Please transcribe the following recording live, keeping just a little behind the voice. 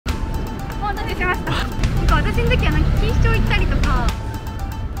待たせしました。なんか私の時はなんか錦糸町行ったりとか。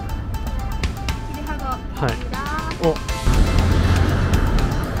切れ幅。はい。お。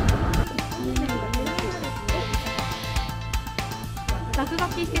落書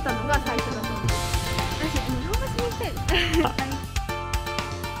きしてたのが最初だと思う。私洋菓子にしてる。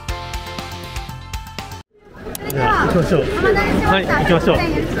じゃあ行きましょう。はい、行きましょう。よろ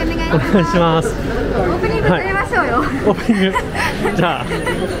しくお願いしお願いします。オープニング撮りましょうよ。オープニング。じゃあ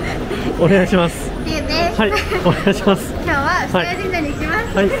お願いします。はい、お願いします。今日は蔦屋神社に行きま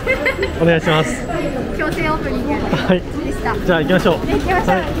す。はい、お願いします。強制オープニングでした。じゃあ行きましょう。行きまし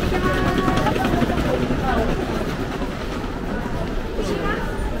ょ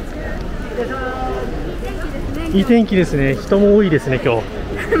う。いい天気ですね。人も多いですね、今日。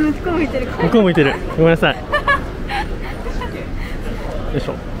向こう向いてる。向こう向いてる。ごめんなさい。よいし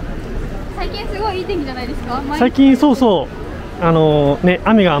ょ。最近すごいいい天気じゃないですか。最近そうそう。ね、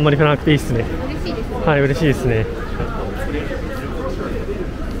雨があんまり降らなくていいですね。嬉しいですね。はい、嬉しいですね。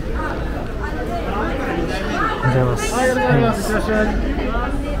ありがとうございます。ありがとう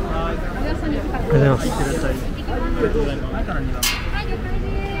ございます。ありがとうございます。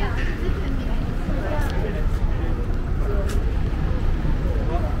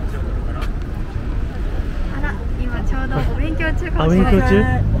あら、今ちょうどお勉強中かおもしれない。勉強中？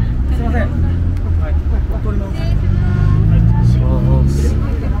すみません。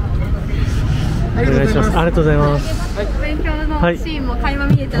お願いします。ありがとうございます。勉強のシーンも垣間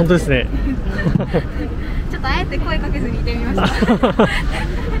見えちゃう。本当ですね。ちょっとあえて声かけずにいてみました。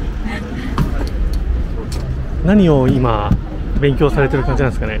何を今勉強されてる感じな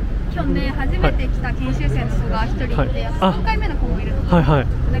んですかね。今日ね、初めて来た研修生の子が一人いて、3回目の子もいるの。はいはい。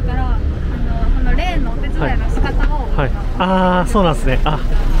だからこのレーンのお手伝いの仕方を、ああ、そうなんですね。あ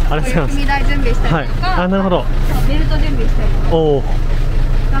りがとうございます。踏み台準備したりとか、なるほど。ベルト準備したりとか。おお。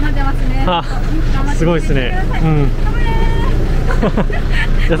頑張ってますね。すごいですね。うん。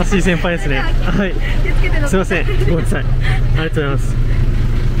優しい先輩ですね。はい。すみません。ごめんなさい。ありがとうございます。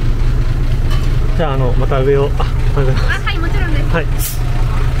じゃあまた上を。ありがとうございます。はい、もちろんです。はい。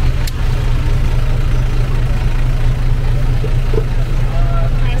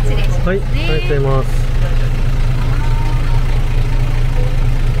失礼します。はい、ありがとうございます。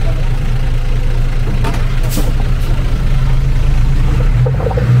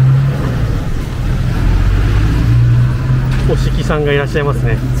おしきさんがいらっしゃいます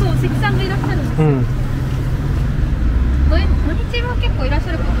ね。そう、関さんがいらっしゃるんです。土日も結構いらっし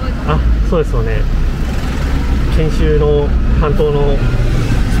ゃる方多いかな。そうですよね。研修の担当の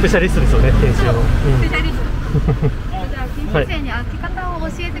スペシャリストですよね、研修の。スペシャリスト。じゃあ研修生に開け方を教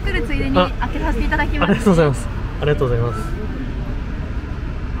えてくるついでに開けさせていただきます。ありがとうございます。ありがとうございます。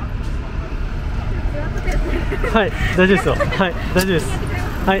はい、大丈夫ですよ。はい、大丈夫です。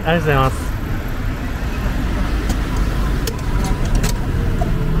はい、ありがとうございます。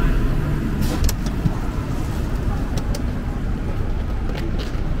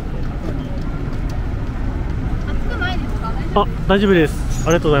大丈夫です。あ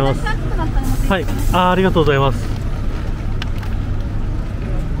りがとうございます。はい、ありがとうございます。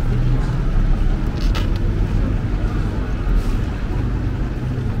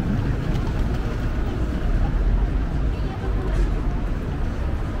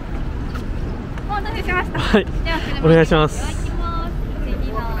はい、お願いします。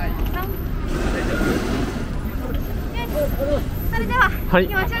それでは、はい、あり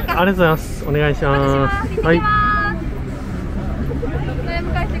がとうございます。お願いします。はい。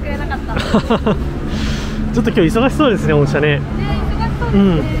迎えしてくれなかった。ちょっと今日忙しそうですね、御社ね。忙しそう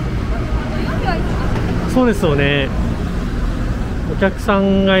ですね。そうですよね。お客さ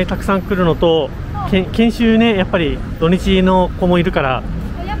んがたくさん来るのと、研修ね、やっぱり土日の子もいるから。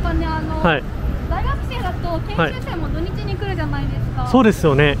やっぱね、大学生だと研修生も土日に来るじゃないですか。そうです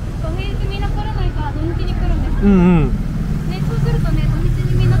よね。平日みんな来れないから土日に来るんです。ね、そうするとね、土日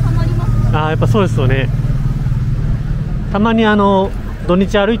にみんなたまりますから。やっぱそうですよね。たまに土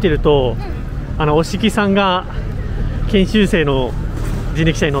日歩いてると、おしきさんが研修生の人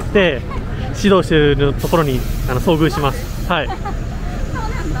力車に乗って指導しているところに遭遇します。はい。そうなん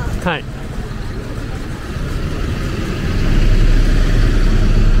だ。はい。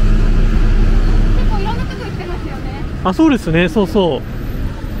結構いろんなとこ行ってますよね。そうですね。そうそ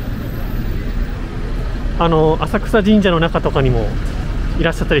う。浅草神社の中とかにもいら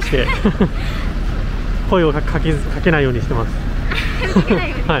っしゃったりして声をかけないようにしてます。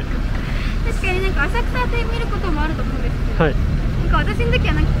はい。確かになんか浅草で見ることもあると思うんですけど、はい。なんか私の時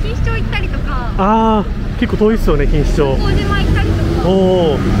はなんか錦糸町行ったりとか、結構遠いですよね、錦糸町。麹島行ったりとか。お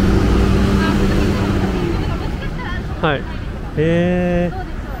お。はい。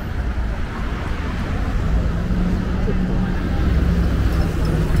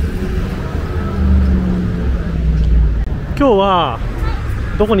今日は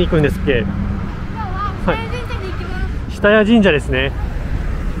どこに行くんですっけ？今日は蔦屋神社に行きます。蔦屋神社ですね。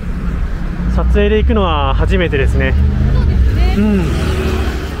撮影で行くのは初めてですね。そうですね。うん。さ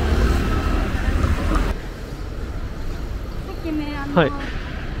っきね、はい。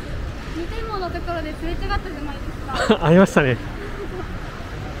二天門のところですれ違ったじゃないですか。ありましたね。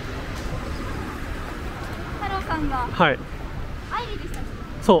太郎さんがはい。アイリーでしたっ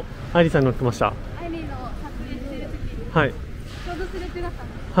そう、愛理さん乗ってました。け？アイリーの撮影してる時にはい。ちょうどすれ違ったんです。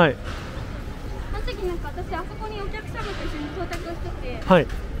はい。その時なんか私あそこにお客様と一緒に到着してて、はい。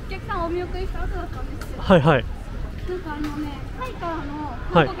お客さんをお見送りした後だったんですよ。はいはい。なんかタイからの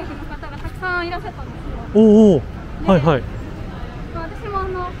観光客の方がたくさんいらっしゃったんですよ。おお。はいはい。私も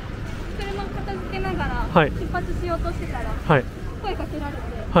車片付けながらはい出発しようとしてたら、はい。声かけられて、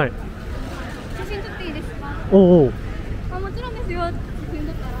はい。写真撮っていいですか？おお。あ、もちろんですよって写真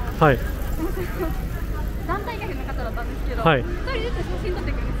撮ったら、はい。団体客の方だったんですけど、はい一人ずつ写真撮っ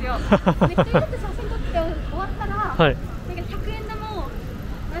ていくんですよ。で、一人ずつ写真撮って終わったら、はい。なんか100円玉を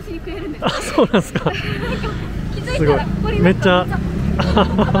私にくれるんです。あ、そうなんですか。なんか気づいたらここにめっちゃ溜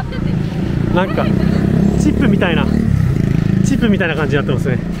まってて、なんかチップみたいな感じになってます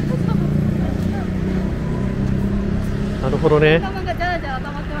ね。なるほどね。玉がじゃらじゃら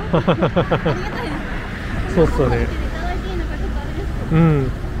溜まってます。ありがたいです。そうっすよね。いただいていいのかちょっとあれですけど。う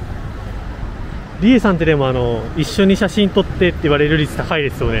ん。リエさんってでも一緒に写真撮ってって言われる率高いで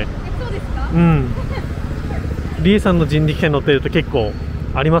すよね。そうですか？うん。リエさんの人力車に乗ってると結構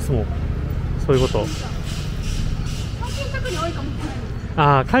ありますもん。そういうこと。観光客に多いかもしれない。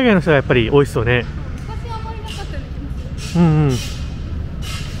ああ、海外の人がやっぱり多いですよね。昔はあまりなかったような気もする。うんうん。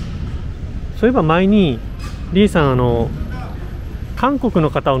そういえば前にリエさん韓国の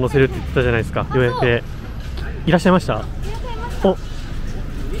方を乗せるって言ってたじゃないですか。予約でいらっしゃいました？いらっしゃいました。お、数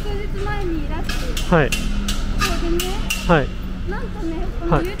日前にいらして、はいそうでね、はい。なんとね、こ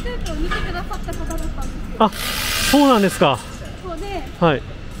のはい YouTube を見てくださった方だったんですよ。あ、そうなんですか。そうで、はい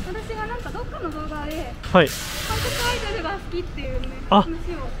私がなんかどっかの動画ではい。韓国アイドルが好きっていうね、あ話をし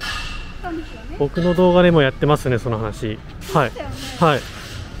たんですよね。僕の動画でもやってますね、その話。はいそうでしたよね。はい。で、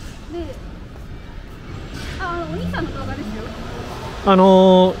お兄さんの動画ですよ。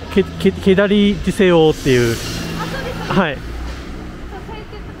ケダリティセヨっていう。あ、そうです。はい。そうされて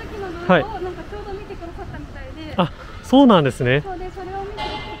た時の動画をなんかちょうど見てくださったみたいで、あ、そうなんですね。そうでそれを見て、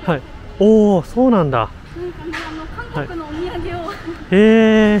はい。おお、そうなんだ。なんかね、韓国のお土産を、へ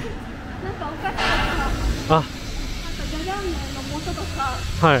え。なんかお菓子とか、あ、なんかジャジャン麺の素とか、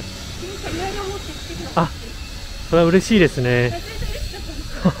はい。なんかいろいろ持ってきてくださあ、って、それは嬉しいですめね。ちゃめちゃ嬉しかったで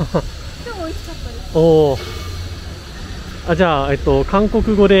す。超美味しかったです。おお。あ、じゃあ韓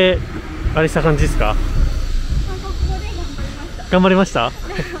国語であれした感じですか？韓国語で頑張りました。頑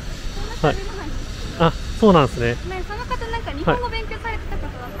張りました。そんな感じもないです。あ、そうなんですね。ね、その方なんか日本語勉強されてた方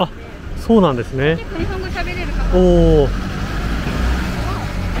だったあんで、、そうなんですね。結構日本語喋れる方。おお。日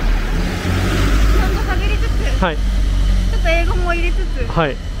本語喋りつつ、はいちょっと英語も入れつつ、はい。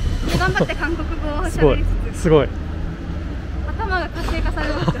で頑張って韓国語をすごい喋りつつ、すごい。頭が活性化さ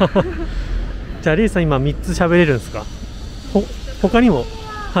れました。じゃあリエさん今3つ喋れるんですか？他にも。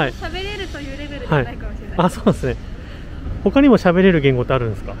はい喋れるというレベルではないかもしれない。あ、そうですね。他にも喋れる言語ってある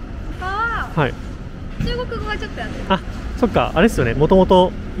んですか？他ははい。中国語はちょっとやってる。あ、そっか、あれですよね。もとも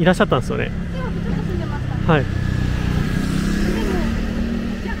といらっしゃったんですよね。中国ちょっと住んでました。はい。でも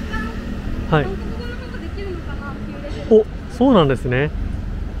若干はい。韓国語のことできるのかなっていうレベル。お、そうなんですね。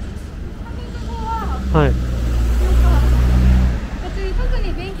韓国語ははい。なんか別に特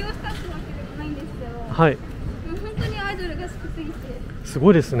に勉強したってわけでもないんですけど、はい。もう本当にアイドルが好きすぎて、す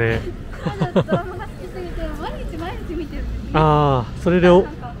ごいですね。アイドルとドラマが好きすぎて毎日見てるんですね。ああ、それでなん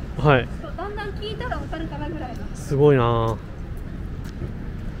かはい。そうだんだん聞いたらわかるかなぐらいの。すごいな。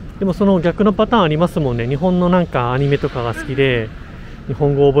でもその逆のパターンありますもんね。日本のなんかアニメとかが好きで日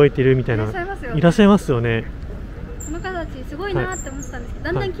本語を覚えてるみたいな。いらっしゃいますよ。いらっしゃいますよね。その方たちすごいなって思ってたんですけど、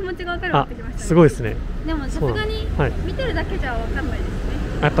だんだん気持ちがわかるようになあってきましたね。すごいですね。でもさすがにはい見てるだけじゃわかんないですね。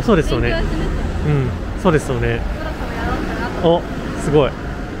やっぱそうですよね。勉強しなきゃうん、そうですよね。そろそろやろうかなと。お、すごい。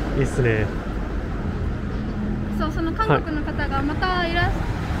いいっすね。そう、その韓国の方がまたいらっし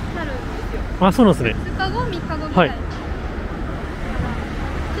ゃるんですよ。あ、そうなんですね。2日後、3日後ぐらい。はい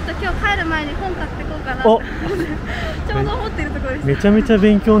ちょっと今日帰る前に本買ってこうかなおってちょうど思ってるところです。めちゃめちゃ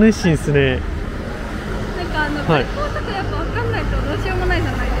勉強熱心ですね。なんかはい文法とかやっぱ分かんないとどうしようもないじ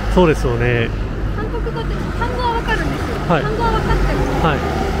ゃないですか。そうですよね。韓国語って単語は分かるんですよ。はい単語は分かっても、はい。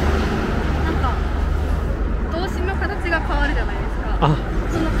なんか動詞の形が変わるじゃないですか。あ、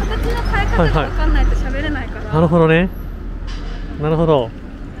その形の変え方が分かんないと喋れないから。なるほどね。なるほど。や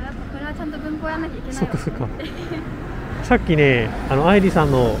っぱこれはちゃんと文法やんなきゃいけないわ。そっかそっか。じさっきね、愛梨さ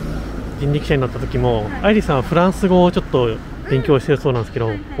んの人力車になった時も、はい、愛梨さんはフランス語をちょっと勉強してるそうなんですけど、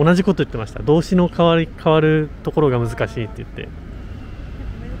はいはい、同じこと言ってました。動詞の変わるところが難しいって言って。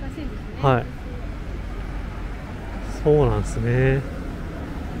難しいんですね。はい。そうなんですね。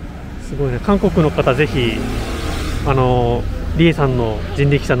すごいね。韓国の方ぜひリエさんの人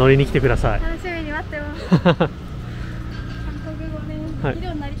力車乗りに来てください。楽しみに待ってます。韓国語ね、できる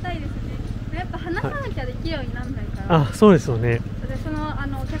ようになりたいですね。やっぱ話さなきゃできるようにならないから。あ、そうですよね。でその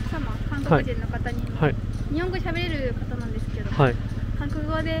お客様、韓国人の方に、はい、日本語喋れる方なんですけど、はい、韓国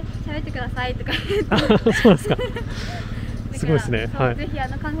語で喋ってくださいとか言って。あ、そうですか。すごいですね。はい。ぜひ韓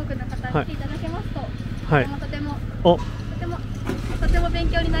国の方に来ていただけますと、はい、とても勉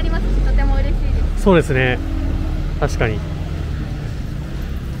強になりますし、とても嬉しいです。そうですね。確かに。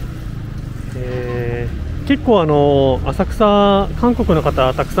結構浅草、韓国の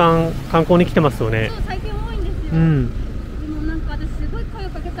方たくさん観光に来てますよね。そう、最近多いんですよ。うん。でもなんか私すごい声を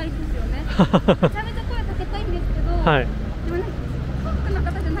かけたいんですよね。めちゃめちゃ声をかけたいんですけど、はい。でもなんか韓国の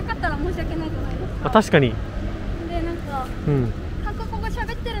方じゃなかったら申し訳ないじゃないですか。確かに。でなんか、うん、韓国語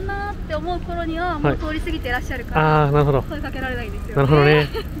喋ってるなーって思う頃にはもう通り過ぎていらっしゃるから、ああ、なるほど。声かけられないんですよね。なるほどね。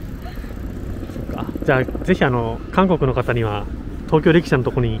そっか。じゃあぜひ韓国の方には東京歴史の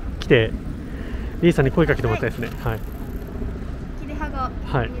ところに来てリーさんに声かけてもらいたいですね。はい。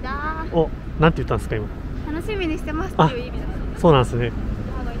はい。お、なんて言ったんですか今。楽しみにしてますっていう意味だそうなんですね。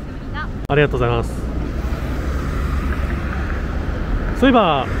ありがとうございます。そういえ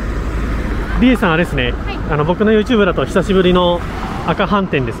ばリエさんあれですね。はい、僕の YouTube だと久しぶりの赤飯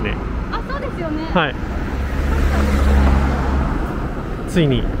店ですね。あ、そうですよね。はい。つい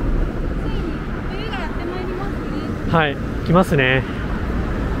に。冬がやってまいりますね。はい、来ますね。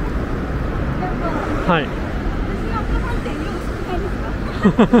はい。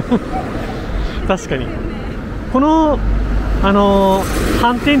確かに。この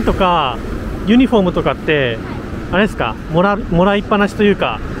斑点とかユニフォームとかって、あれですか、もらいっぱなしという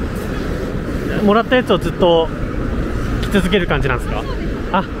か、もらったやつをずっと着続ける感じなんですか？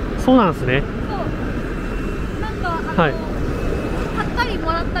あ、そうなんですね。なんかはい。買ったり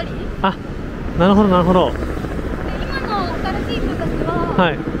もらったり。あ、なるほどなるほど。今の新しい子たちは、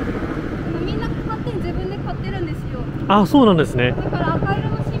はい。みんな斑点自分で買ってるんですよ。あ、そうなんですね。だから赤色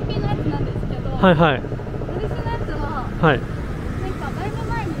の新品のやつなんですけど、はいはい。私のやつは、はい。なんかだいぶ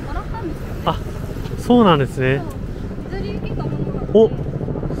前にもらったんですよね。あ、そうなんですね。譲り受けたものなので。お、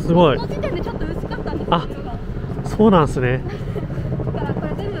すごい。その時点でちょっと薄かったんですよ。あ、そうなんですね。だからこ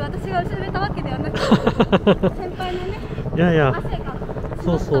れ全部私が薄めたわけではなくて、先輩のね、いやいや、汗が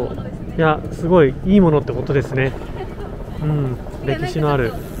そうそう。詰まったものですね。いや、すごいいいものってことですね。うん、歴史のあ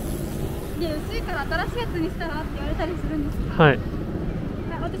る。いや、薄いから新しいやつにしたらって言われたりするんですけど、はい。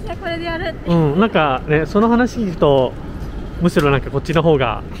私はこれでやるって。うん、なんかね、その話聞くと、むしろなんかこっちの方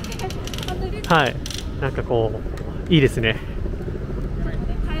が、はい、なんかこういいですね。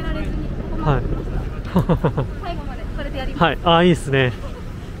変えられずにここまで来ました。最後までこれでやります。はい、ああ、いいですね。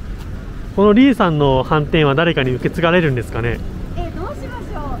このリーさんの斑点は誰かに受け継がれるんですかね。どうしまし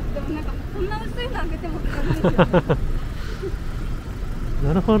ょう。でもなんかこんな薄いのあげてもって感じですよね。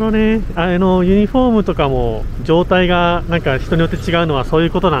なるほどね。ユニフォームとかも状態がなんか人によって違うのはそうい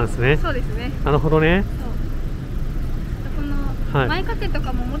うことなんですね。そうですね。なるほどね。この前掛けと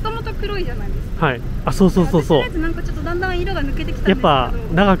かももともと黒いじゃないですか。はい。あ、そうそうそうそう。なんかちょっとだんだん色が抜けてきたんですけど。やっぱ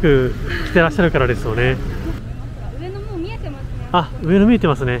長く着てらっしゃるからですよね。上のもう見えてますね。あ、上の見えて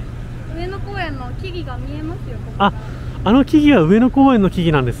ますね。上野公園の木々が見えますよ。あ、木々は上野公園の木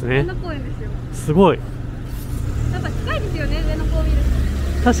々なんですね。上野公園ですよ。すごい。やっぱ近いですよね、上野公園見ると。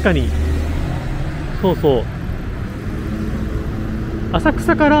確かに。そうそう。浅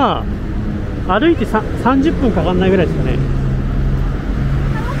草から歩いて30分かかんないぐらいですかね。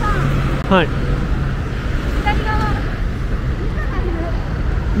はい。左側。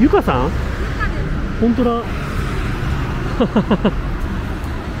ゆかさん？本当だ。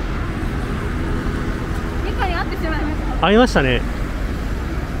ゆかに会ってしまいました。会いましたね。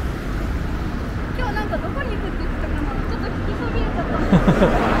今日なんかどこに行くって言ってたかな。ちょっと聞きそびれちゃったんですけ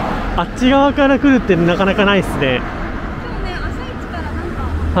ど。あっち側から来るってなかなかないですね。今日ね、朝一からなん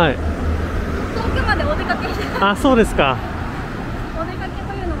か、はい。遠くまでお出かけして。あ、そうですか。お出かけ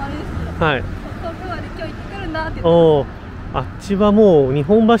というのもあれですけど。はい。遠くまで今日行ってくるんだって言って。おお、あっちはもう日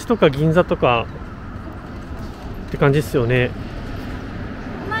本橋とか銀座とかって感じですよね。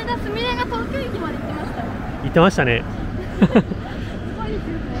この間すみれが東京駅まで行ってましたよ。行ってましたね。すごいですよ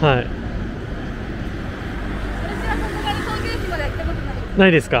ね。はい。私はさすがに東京駅まで行ったことないです。な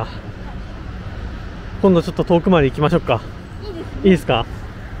いですか。今度ちょっと遠くまで行きましょうか。いいですね。いいですか。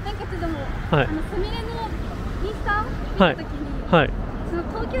なんかちょっともう、はい。すみれのインスタ見た時に、はい、その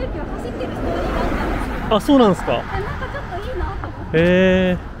東京駅を走ってるストーリーがあったんですよ。あ、そうなんですか。なんかちょっといいなと思っ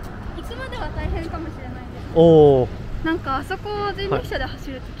て。行くまでは大変かもしれないです。おお。なんかあそこを人力車で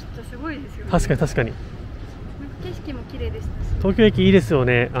走るときっとすごいですよね。確かに確かに。なんか景色も綺麗でしたし。東京駅いいですよ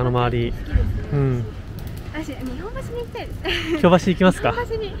ね、あの周り。好きですね。うん。私日本橋に行きたいです。日本橋行きますか。日本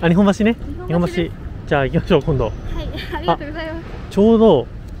橋に。あ、日本橋ね。日本橋。日本橋じゃあ行きましょう今度。はい、ありがとうございます。ちょうど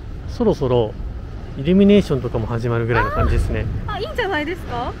そろそろイルミネーションとかも始まるぐらいの感じですね。あ、いいんじゃないです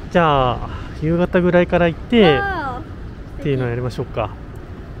か。じゃあ夕方ぐらいから行ってあっていうのをやりましょうか。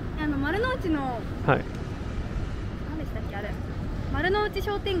丸の内の、はい。何でしたっけあれ。丸の内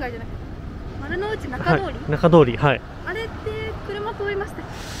商店街じゃなくて丸の内中通り、はい、中通り、はい。あれって車通りました。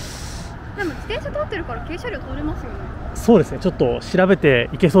でも自転車通ってるから軽車両通れますよね。そうですね、ちょっと調べて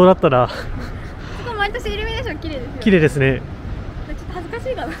いけそうだったらそこ毎年イルミネーション綺麗ですよね。綺麗ですね。ちょっと恥ずかし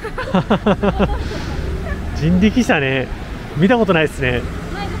いかな。人力車ね、見たことないですね。ないで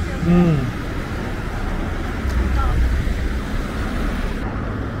すようね。ん。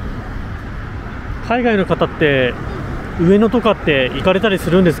海外の方って上野とかって行かれたり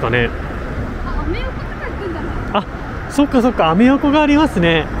するんですかね。あ、アメ横とか行くんじゃない。あ、そっかそっか、アメ横があります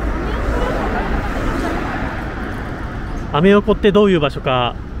ね。アメ横ってどういう場所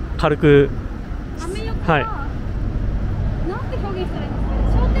か軽く。アメ横は、はい、なんて表現したらいいんですかね。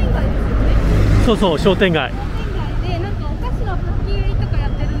商店街ですよね。そうそう、商店街。商店街でなんかお菓子のパッキ売りとかや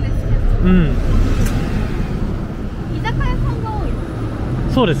ってるんですけど、うん、居酒屋さんが多い。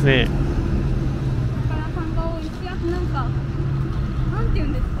そうですね。居酒屋さんが多いし、あとなんかなんていう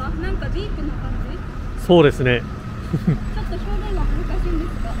んですか、なんかディープな感じ。そうですね。ちょっと表現が難しいんで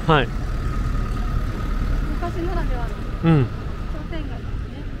すが、はい。昔ならではのうん。商店街ですね。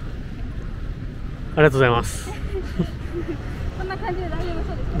ありがとうございます。こんな感じで大丈夫そ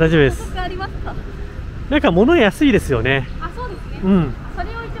うですか。大丈夫です。補足ありますか。なんか物安いですよね。あ、そうですね。うん。それ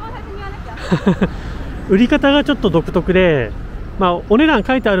を一番最初に言わなきゃ。売り方がちょっと独特で、まあお値段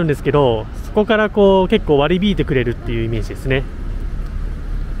書いてあるんですけど、そこからこう結構割り引いてくれるっていうイメージですね。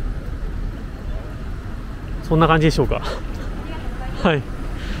そんな感じでしょうか。はい。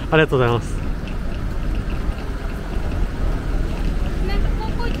ありがとうございます。なんか高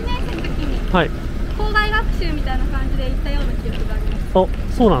校1年生の時にはい。校外学習みたいな感じで行ったような記憶があります。あ、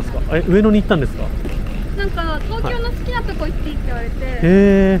そうなんですか。上野に行ったんですか。なんか東京の好きなとこ行っていいって言われて、へ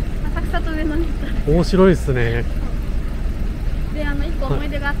え。浅草と上野に行ったんです。面白いですね。で、一個思い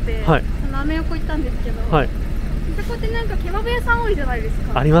出があって、はい、アメ横行ったんですけど、はい、そこってなんかケバブ屋さん多いじゃないです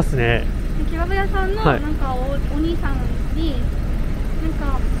か。ありますね。ケバブ屋さんのはい、なんかお兄さんになん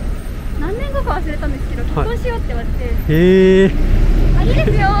か何年後か忘れたんですけど、結婚しようって言われて、へえ。あ、いいで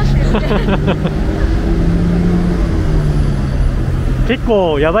すよって言って結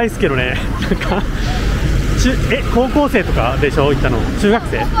構やばいですけどね。なんか高校生とかでしょ、行ったの。中学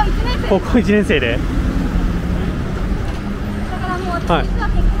生。高校1年生で。だからもう私実は結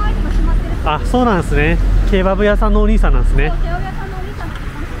婚相手も決まってる。あ、そうなんですね。ケバブ屋さんのお兄さんなんですね。ケバブ屋さんのお兄さんの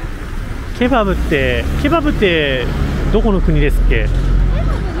結婚してる。ケバブってどこの国ですっけ。なんか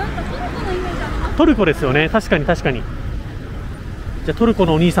トルコのイメージあります。トルコですよね。確かに確かに。じゃあトルコ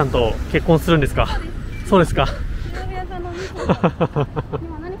のお兄さんと結婚するんですか。そうですか。ケバブ屋さんのお兄さんが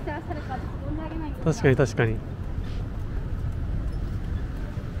今何してらっしゃるか存じ上げないんですが。確かに確かに。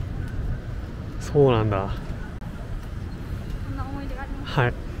そうなんだ。そんな思い出があります。は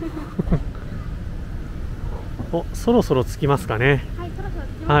い。お、そろそろ着きますかね。はい、そろそろ着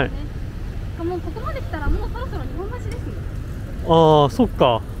きますね。はい。もうここまで来たらもうそろそろ日本橋ですね。ああ、そっ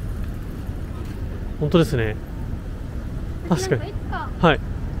か。本当ですね。確かに。いつかはい。日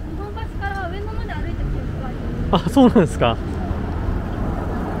本橋から上野まで歩いた記憶があります。あ、そうなんですか。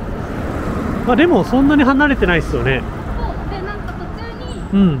まあでもそんなに離れてないですよね。そうで、なんか途中に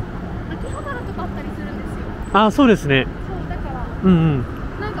うん。秋葉原とかあったりするんですよ。あ、そうですね。そうだからうんうん。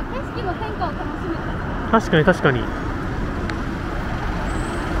なんか景色の変化を楽しめた。確かに確かに。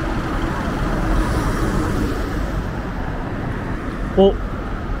お、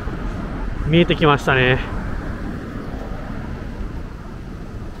見えてきましたね。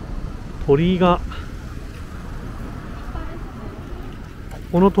鳥居が。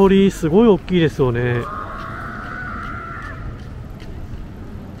この鳥居すごい大きいですよね。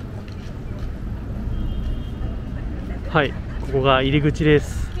はい、ここが入り口で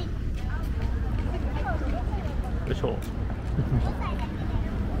す。よいしょ。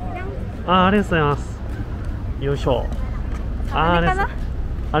ありがとうございます。よいしょ。ありがとうございます。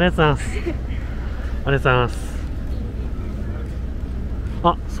ありがとうございます。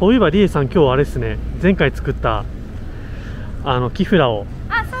あ、そういえばリエさん、今日あれですね。前回作ったキフラを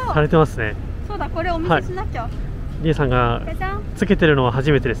されてますね。そうだ、これお見せしなきゃ。りえさんがじゃじゃん。つけてるのは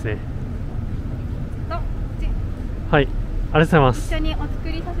初めてですね。とはい、ありがとうございます。一緒にお作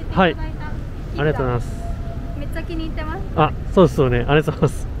りさせていただいた、ありがとうございます。めっちゃ気に入ってます。あ、そうですよね。ありがとうございま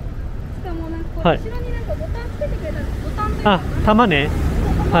す。しかもなんかこう、はい後ろになんかボタンつけてくれたんです。ボタンというかあ、玉ね。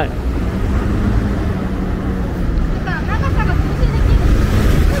はい。だから長さが調整で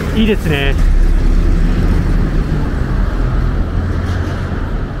きる。いいですね。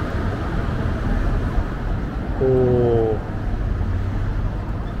おお。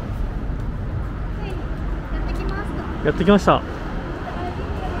やってきますか。やってきました。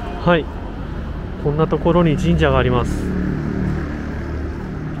はい。こんなところに神社があります。そ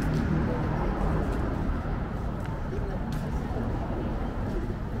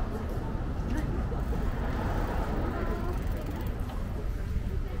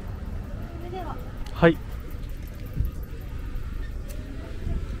れでははい。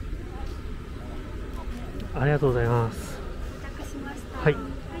ありがとうございます。到着しました。はい。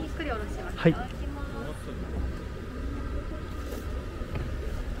ゆっくり下ろします。はいいただきます。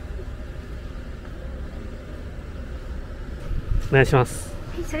お願いします。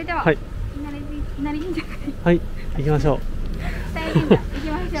はい、それでは、はい。稲荷神社からはい。行きましょう。下谷神社行き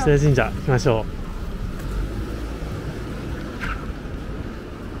ましょう。下谷神社行きましょう。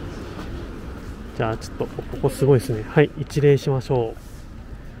じゃあちょっとここすごいですね。はい、一礼しましょ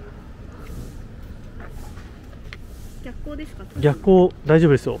逆光ですか。う。逆光大丈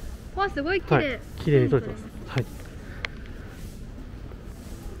夫ですよ。わ、すごい綺はい麗。、綺麗に撮れてます。はい。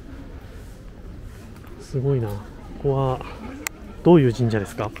すごいな。ここはどういう神社で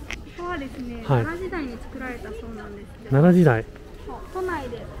すか。ここはですね、はい奈良時代に作られたそうなんですけど。奈良時代。そう都内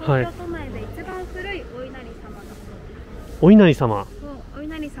で、はい東京都内で一番古いお稲荷様だそうです。お稲荷様。そう、お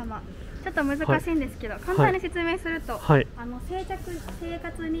稲荷様。ちょっと難しいんですけど、簡単に説明すると、はい。生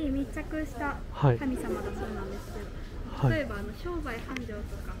活に密着したはい。神様だそうなんですけど、はい。例えば商売繁盛と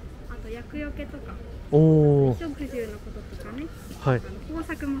か、あと厄除けとか、おお。衣食住のこととかね、はい。豊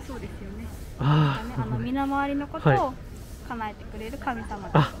作もそうですよね。ああ。身の回りのことはを叶えてくれる神様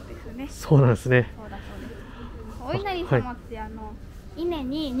だそうですね。そうなんですね。そうだそうです。お稲荷様って稲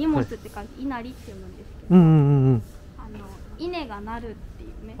に荷物って書いて稲荷って読むんですけど、うんうんうんうん。稲がなるってい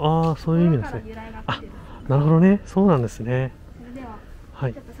うね。ああ、そういう意味ですね。ところから由来が来てる。なるほどね。そうなんですね。それでは、は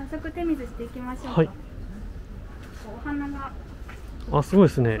いちょっと早速手水していきましょうか。はい。お花があ、すごい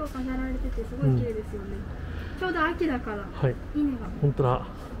ですね。今日飾られててすごい綺麗ですよね。ちょうど秋だからはい。稲が。本当だ。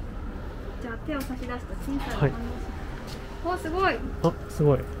じゃあ手を差し出した小さいおはい花を。お、すごい。あ、す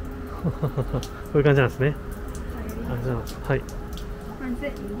ごい。こういう感じなんですね。ありがとうございます。はい。まず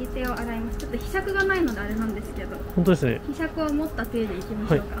右手を洗います。ちょっと柄杓がないのであれなんですけど、本当ですね。柄杓を持った手でいきま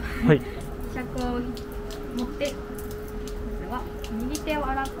しょうか。はい。柄杓を持って、まずは右手を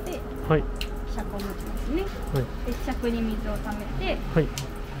洗ってはい。柄杓を持ちますね。はい。で柄杓に水をためてはい。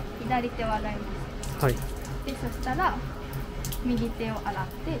左手を洗います。はい。でそしたら右手を洗っ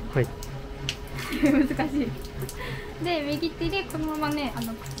てはい。難しい。で右手でこのままね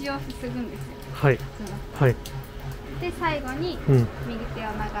口をすすぐんですよ。はい。はい。で最後にうん。右手を流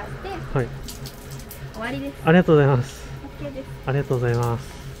してはい。終わりです。ありがとうございます。 OK です。ありがとうございま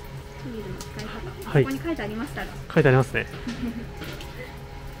す。シールの使い方、はいここに書いてありましたが、書いてありますね。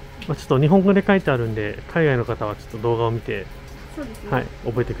まあちょっと日本語で書いてあるんで、海外の方はちょっと動画を見て、そうですね。はい、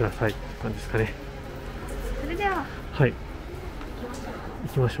覚えてくださいって感じですかね。それでははい。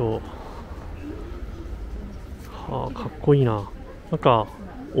行きましょう。はあ、かっこいいな。なんか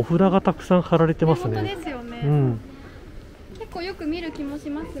お札がたくさん貼られてます本当ね。ですよね。うん。結構よく見る気もし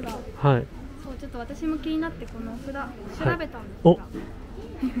ますが、はい。そうちょっと私も気になってこの札調べたんですおが、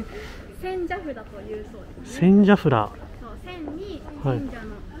千社札というそうですね。千社札。そう千にはい神社の、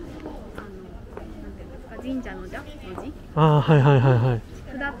なんていうんですか、神社の社の字、ああ、はいはいはいはい。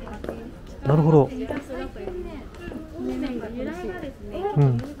札って書く。なるほど。千社札というね。なんか由来がですね、う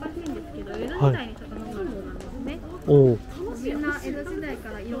ん難しいんですけど、江戸時代に遡るそうなんですね。おお。みんな江戸時代か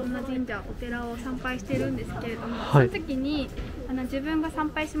らいろんな神社、お寺を参拝してるんですけれども、はいその時に自分が参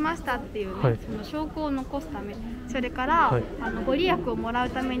拝しましたっていうね、はいその証拠を残すため、それから、はいご利益をもらう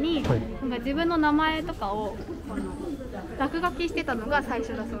ために、はいなんか自分の名前とかを落書きしてたのが最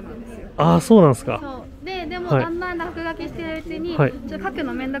初だそうなんですよ。ああ、そうなんですか。そうでもはいだんだん落書きしてるうちに、はいちょっと書く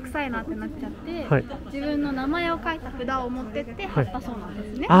のめんどくさいなってなっちゃって、はい自分の名前を書いた札を持ってって貼ったそうなん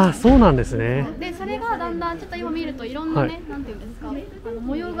ですね。ああ、そうなんですね。でそれがだんだんちょっと今見るといろんなね、はいなんていうんですか、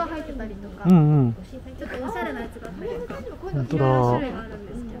模様が入ってたりとか、うんうん。ちょっとおしゃれなやつがあったりとか、本当だいろいろ種類があるん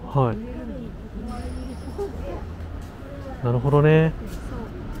ですけど、はい。なるほどね。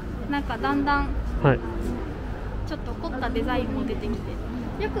そうなんかだんだんはい。ちょっと凝ったデザインも出てきて、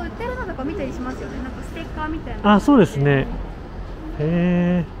よく売ってるのとか見たりしますよね。なんかステッカーみたいな。あ、そうですね。へ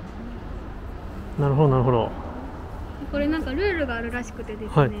え。なるほどなるほど。これなんかルールがあるらしくてですね、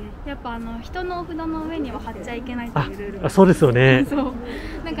はい、やっぱ人のお札の上には貼っちゃいけないというルールが。そうですよね。そう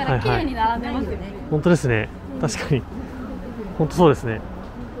だから綺麗に並んでますよね。本当ですね。確かに本当そうですね。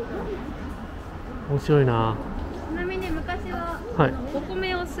面白いな。ちなみに昔は、お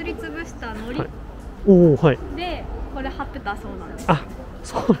米をすりつぶした海苔、おお、はい。でこれ貼ってたそうなんです。あ、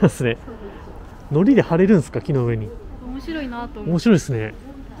そうなんですね。海苔で貼れるんですか、木の上に。面白いなと思って。面白いですね。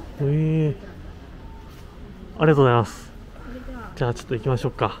ありがとうございます。じゃあちょっと行きましょ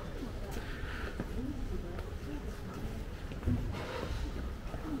うか。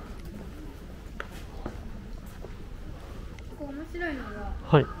ここ面白いのが、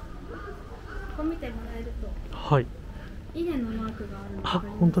はい。ここ見てもらえると、はい。稲のマークがあるんです。あ、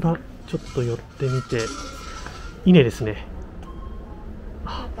本当だ。ちょっと寄ってみて、稲ですね。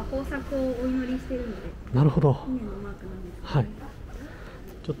やっぱ豊作をお祈りしてるので。なるほど。稲のマークなんです、ね。はい。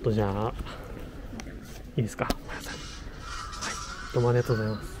ちょっとじゃあいいですか。はい。どうもありがとうござ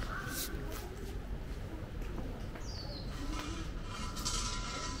います。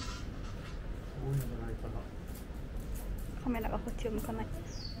カメラがこっちを向かない。や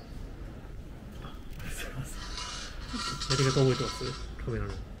り方覚えてます？カメラ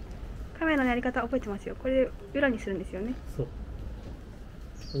の。カメラのやり方覚えてますよ。これ裏にするんですよね。そう。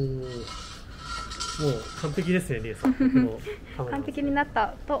おお。もう完璧ですね、リエさん。完璧になっ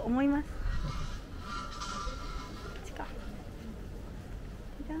たと思います。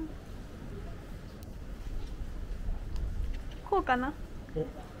じゃん。こうかな。お、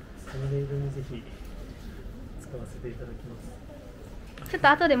サムネイルにぜひ使わせていただきます。ちょっと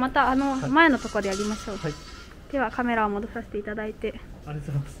後でまた前のところでやりましょう。はい。ではカメラを戻させていただいて。ありが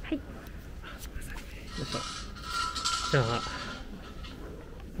とうございます。はい。よいしょ。じゃあ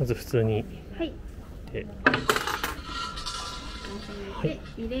まず普通に。はい。で、はい。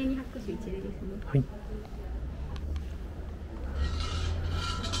二礼に拍手一礼ですね。はい。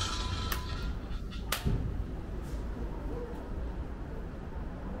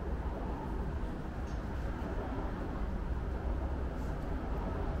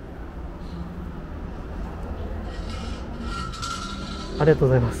ありがとう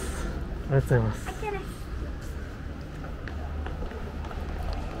ございます。ありがとうございます。OK です。よ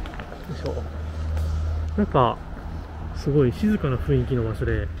いしょ。なんかすごい静かな雰囲気の場所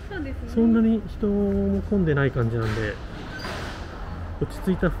で、そうですね、そんなに人も混んでない感じなんで、落ち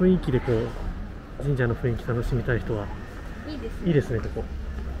着いた雰囲気でこう神社の雰囲気楽しみたい人はいいですね。いいですね、こ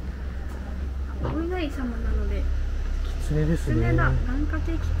こ。お稲荷様なので。狐ですね。狐だ。願掛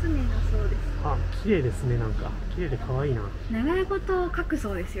け狐だそうです。あ、綺麗ですね。なんか綺麗で可愛いな。願い事を書く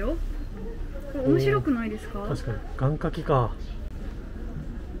そうですよ。これ面白くないですか？確かに願掛けか。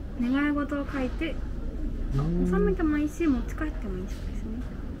願い事を書いて収めてもいいし持ち帰ってもいいそうですね。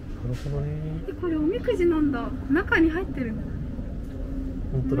なるほどね。これおみくじなんだ。中に入ってる。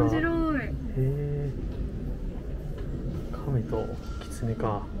本当だ。面白い。へえ。亀と狐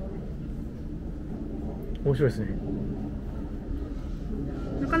か。面白いですね。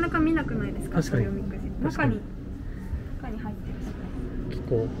なかなか見なくないですか？確かに。おみくじ中に入ってるそうです。結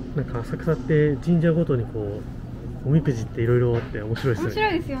構なんか浅草って神社ごとにこうおみくじっていろいろあって面白いですよね。面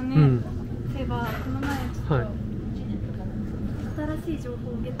白いですよね。そういえばこの前ちょっと新しい情報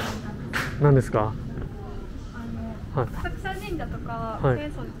をゲットしたんです。何ですか？浅草神社とか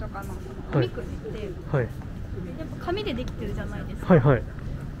浅草寺とかのおみくじってやっぱ紙でできてるじゃないですか。だか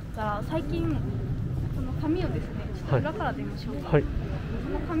ら最近その紙をですね、ちょっと裏から出ましょう。そ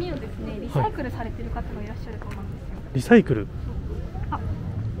の紙をですね、リサイクルされてる方がいらっしゃると思うんですよ。リサイクル？あ、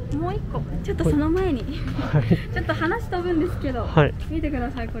もう一個、ちょっとその前にちょっと話飛ぶんですけど、見てく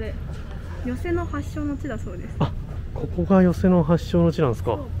ださい、これ寄席の発祥の地だそうです。あ、ここが寄席の発祥の地なんです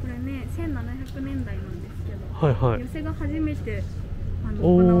か？そう、これね、1700年代なんですけど、寄席が初めて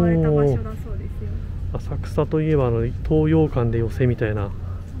行われた場所だそうですよ。浅草といえば東洋館で寄席みたいな。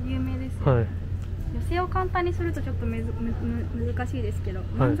有名ですよね。寄席を簡単にするとちょっと難しいですけど、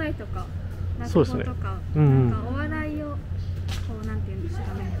漫才とか落語とか、なんかお笑いをこうなんていうんです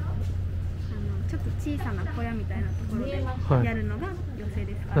かね、ちょっと小さな小屋みたいなところでやるのが寄席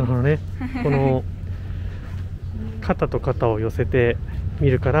ですから。なるほどね。この肩と肩を寄せてみ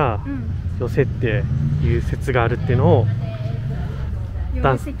るから、寄せっていう説があるっていうのを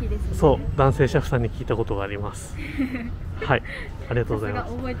そう男性シェフさんに聞いたことがあります。はい、ありがとうございま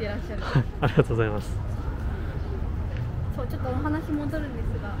す。覚えていらっしゃる。ありがとうございます。そう、ちょっとお話戻るんです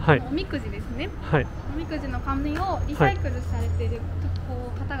が、おみくじですね。おみくじの紙をリサイクルされている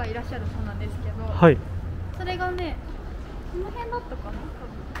方がいらっしゃるそうなんですけど、それがね、この辺だったかな、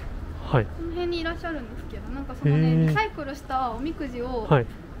多分。はい。この辺にいらっしゃるんですけど、なんかそのね、リサイクルしたおみくじを、はい。なんていうの、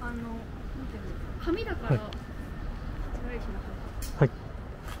紙だから、はい。失礼します。はい。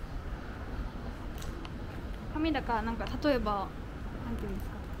紙だからなんか例えばなんていうんです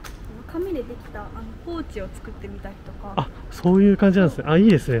か、紙でできたポーチを作ってみたりとか。あ、そういう感じなんですね。あ、いい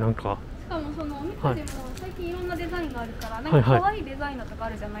ですね、なんか。しかもそのおみくじも最近いろんなデザインがあるから、なんはいはいか可愛いデザインのとかあ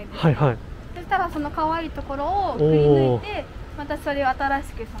るじゃないですか。はいはい。そしたらその可愛いところをくり抜いて、またそれを新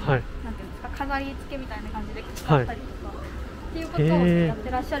しくその、はい、なんていうんですか、飾り付けみたいな感じで使ったりとか、っていうことをやって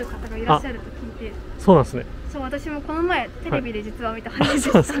らっしゃる方がいらっしゃると聞いて。そうなんですね。そう、私もこの前テレビで実は見て初めて知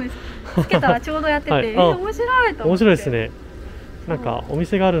ったんです。つけたらちょうどやってて、面白いと思って。面白いですね。なんかお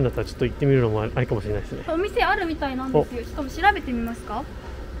店があるんだったらちょっと行ってみるのもありかもしれないですね。お店あるみたいなんですよ。しかも調べてみますか？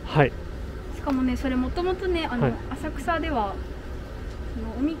はい。しかもね、それもともとね、浅草ではそ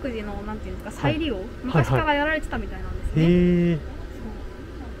のおみくじのなんていうんですか、再利用、昔からやられてたみたいなんですね。へえ。だか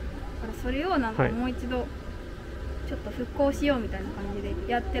らそれをなんかもう一度ちょっと復興しようみたいな感じで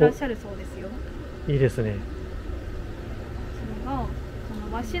やってらっしゃるそうですよ。いいですね。それがそ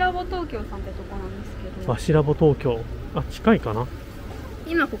のわしらぼ東京さんってとこなんですけど。わしらぼ東京。あ、近いかな。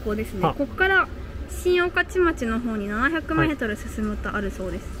今ここですね。ここから新御徒町の方に700メートル進むとあるそ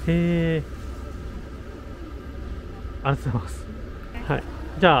うです。へえ。ありがとうございます。はい。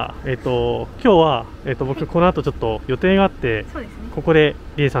じゃあ今日は僕この後ちょっと予定があって、そうですね。ここで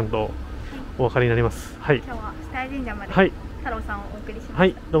りえさんとお別れになります。はい。今日は下井神社まで。はい。太郎さんをお送りしました。は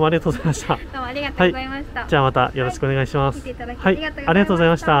い。どうもありがとうございました。どうもありがとうございました。じゃあまたよろしくお願いします。見ていただきありがとうござい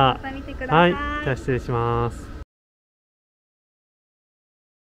ました。また見てください。はい。じゃあ失礼します。